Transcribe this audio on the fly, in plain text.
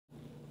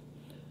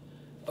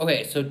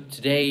Okay, so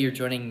today you're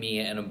joining me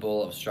in a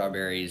bowl of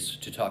strawberries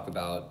to talk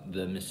about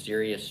The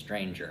Mysterious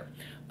Stranger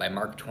by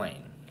Mark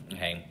Twain.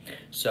 Okay,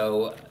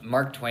 so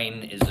Mark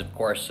Twain is, of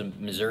course, a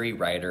Missouri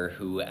writer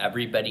who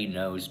everybody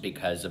knows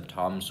because of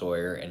Tom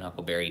Sawyer and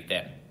Huckleberry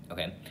Finn.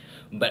 Okay,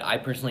 but I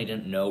personally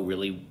didn't know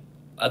really,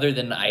 other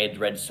than I had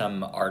read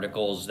some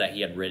articles that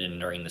he had written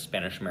during the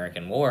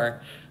Spanish-American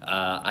War.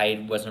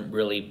 I wasn't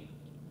really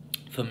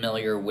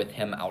familiar with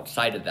him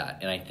outside of that,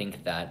 and I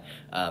think that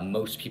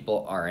most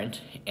people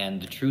aren't.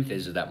 And the truth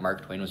is that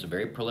Mark Twain was a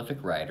very prolific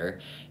writer,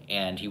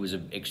 and he was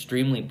an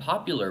extremely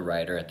popular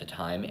writer at the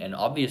time, and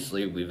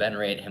obviously we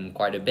venerate him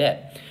quite a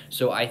bit.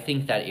 So I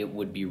think that it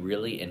would be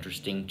really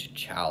interesting to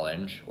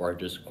challenge or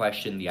just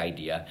question the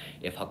idea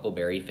if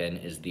Huckleberry Finn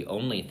is the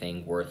only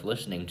thing worth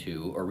listening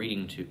to or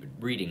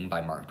reading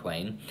by Mark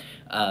Twain,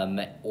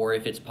 or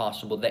if it's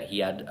possible that he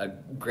had a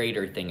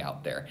greater thing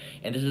out there.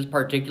 And this is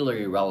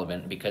particularly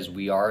relevant because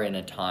we are in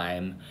a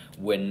time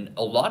when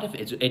a lot of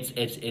it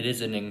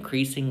is an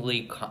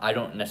increasingly, I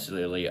don't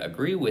necessarily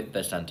agree with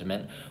the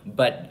sentiment,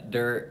 but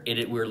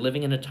we're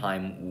living in a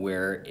time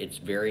where it's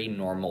very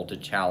normal to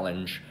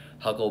challenge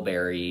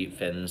Huckleberry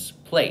Finn's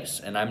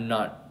place. And I'm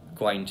not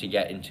going to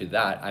get into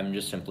that. I'm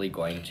just simply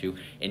going to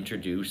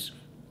introduce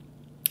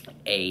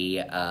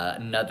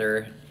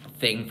another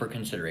thing for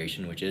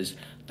consideration, which is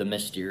The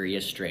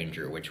Mysterious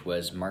Stranger, which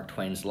was Mark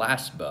Twain's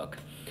last book.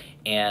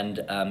 And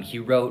he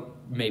wrote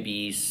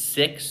maybe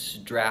 6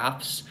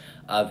 drafts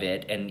of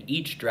it, and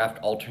each draft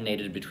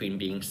alternated between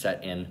being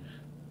set in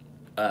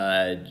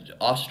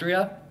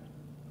Austria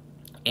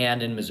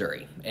and in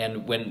Missouri.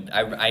 And when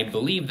I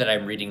believe that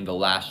I'm reading the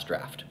last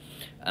draft.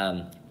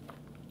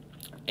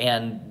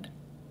 And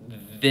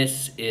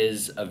this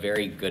is a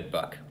very good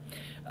book.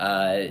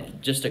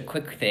 Just a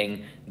quick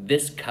thing,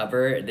 this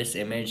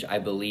image, I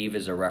believe,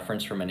 is a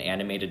reference from an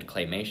animated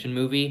claymation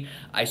movie.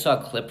 I saw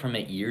a clip from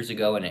it years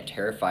ago and it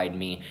terrified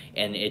me,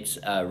 and it's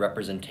a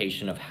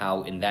representation of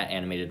how in that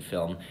animated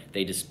film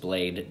they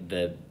displayed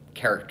the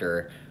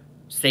character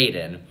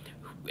Satan,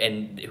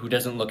 and who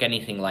doesn't look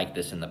anything like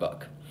this in the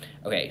book.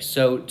 Okay,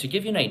 so to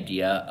give you an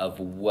idea of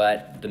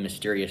what The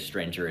Mysterious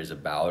Stranger is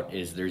about,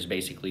 is there's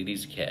basically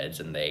these kids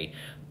and they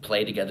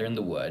play together in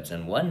the woods,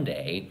 and one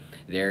day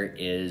there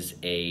is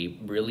a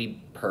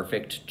really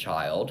perfect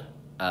child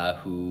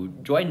who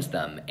joins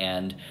them,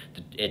 and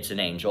it's an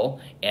angel,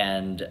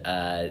 and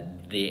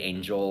the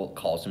angel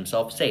calls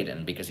himself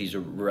Satan because he's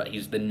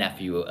the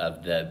nephew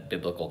of the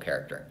biblical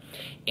character.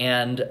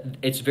 And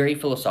it's very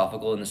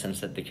philosophical in the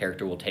sense that the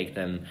character will take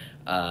them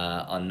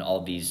on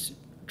all these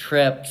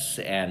trips,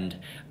 and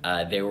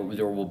there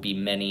will be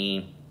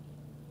many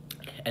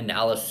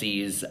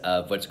analyses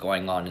of what's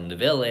going on in the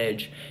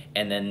village,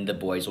 and then the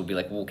boys will be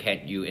like, well,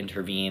 can't you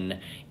intervene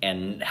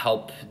and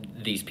help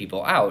these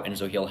people out? And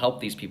so he'll help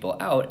these people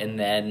out, and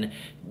then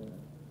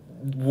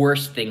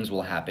worse things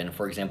will happen.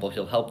 For example,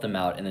 he'll help them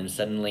out, and then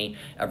suddenly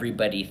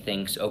everybody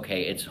thinks,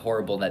 okay, it's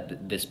horrible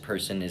that this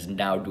person is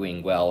now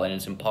doing well, and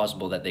it's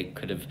impossible that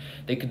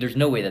there's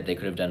no way that they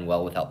could have done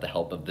well without the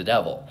help of the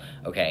devil.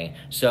 Okay,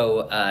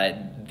 so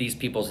these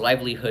people's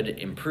livelihood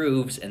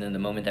improves, and then the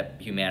moment that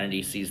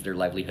humanity sees their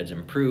livelihoods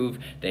improve,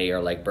 they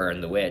are like, burn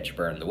the witch,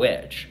 burn the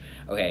witch.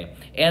 Okay,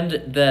 and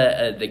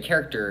the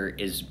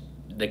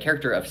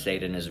character of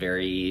Satan is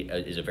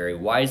a very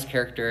wise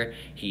character.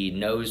 He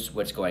knows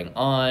what's going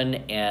on,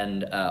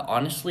 and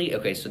honestly,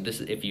 okay, so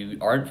if you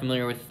aren't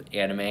familiar with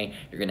anime,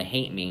 you're gonna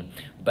hate me,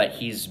 but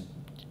he's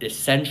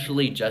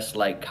essentially just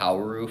like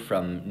Kaoru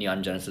from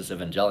Neon Genesis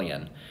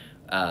Evangelion,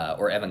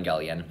 or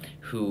Evangelion,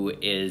 who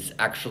is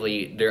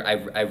actually there.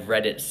 I've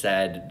read it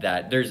said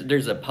that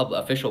there's a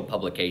official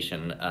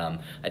publication.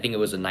 I think it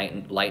was a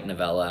light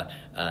novella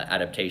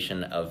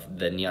adaptation of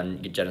the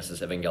Neon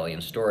Genesis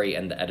Evangelion story,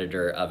 and the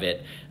editor of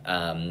it,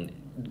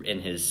 in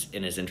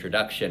his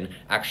introduction,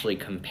 actually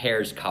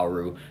compares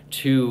Kaoru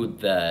to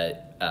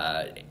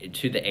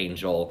the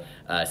angel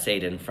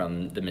Satan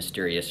from The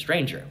Mysterious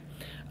Stranger.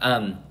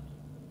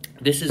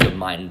 This is a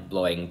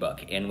mind-blowing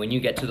book, and when you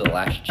get to the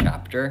last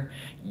chapter,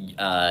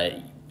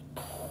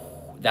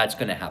 that's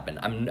going to happen.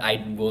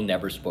 I will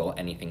never spoil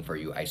anything for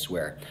you, I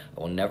swear.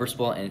 I will never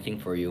spoil anything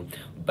for you,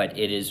 but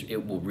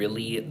it will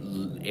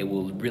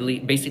really,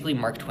 basically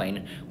Mark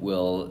Twain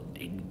will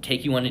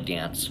take you on a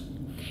dance,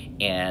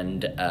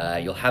 and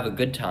you'll have a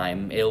good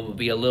time. It'll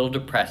be a little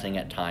depressing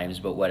at times,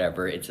 but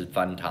whatever, it's a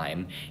fun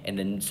time. And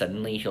then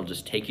suddenly he'll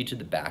just take you to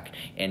the back,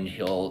 and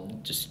he'll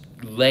just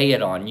lay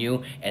it on you,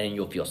 and then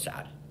you'll feel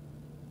sad.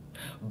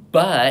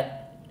 But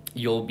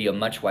you'll be a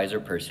much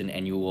wiser person,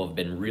 and you will have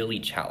been really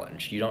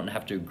challenged. You don't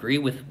have to agree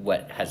with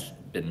what has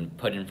been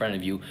put in front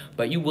of you,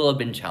 but you will have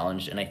been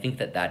challenged, and I think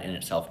that in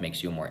itself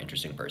makes you a more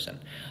interesting person.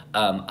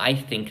 I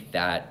think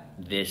that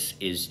this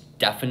is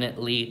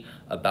definitely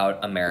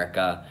about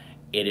America.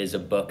 It is a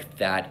book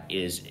that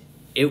is...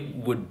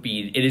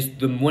 It is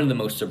one of the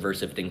most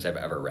subversive things I've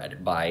ever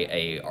read by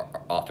a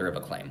author of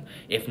acclaim,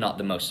 if not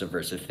the most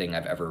subversive thing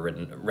I've ever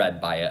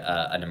read by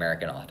an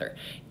American author.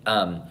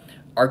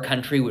 our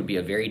country would be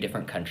a very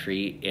different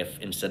country if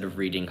instead of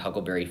reading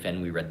Huckleberry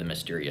Finn, we read The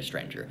Mysterious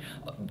Stranger.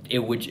 It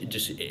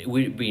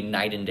would be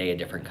night and day a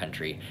different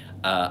country.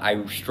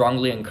 I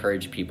strongly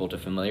encourage people to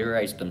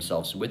familiarize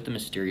themselves with The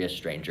Mysterious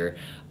Stranger.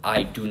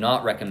 I do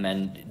not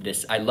recommend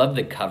this. I love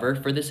the cover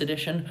for this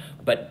edition,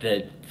 but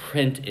the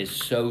print is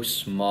so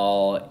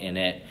small in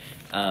it.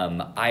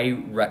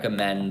 I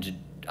recommend,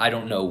 I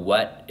don't know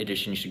what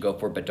edition you should go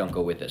for, but don't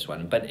go with this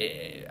one. But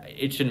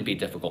it shouldn't be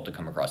difficult to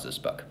come across this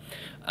book.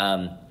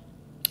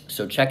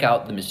 So check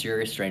out The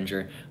Mysterious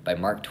Stranger by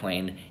Mark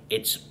Twain.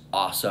 It's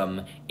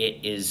awesome.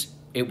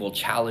 It will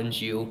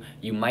challenge you.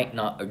 You might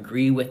not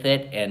agree with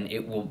it, and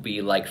it will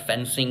be like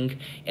fencing,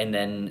 and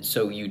then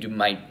so you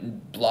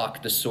might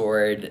block the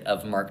sword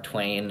of Mark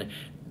Twain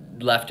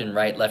left and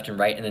right,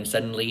 and then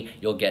suddenly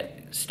you'll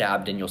get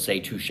stabbed and you'll say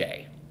touche,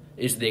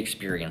 is the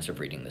experience of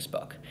reading this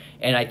book.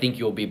 And I think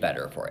you'll be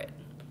better for it.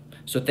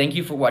 So thank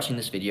you for watching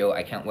this video.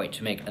 I can't wait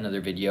to make another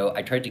video.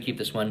 I tried to keep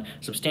this one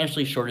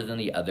substantially shorter than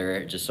the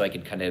other, just so I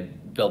could kind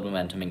of build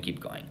momentum and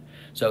keep going.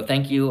 So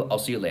thank you. I'll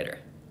see you later.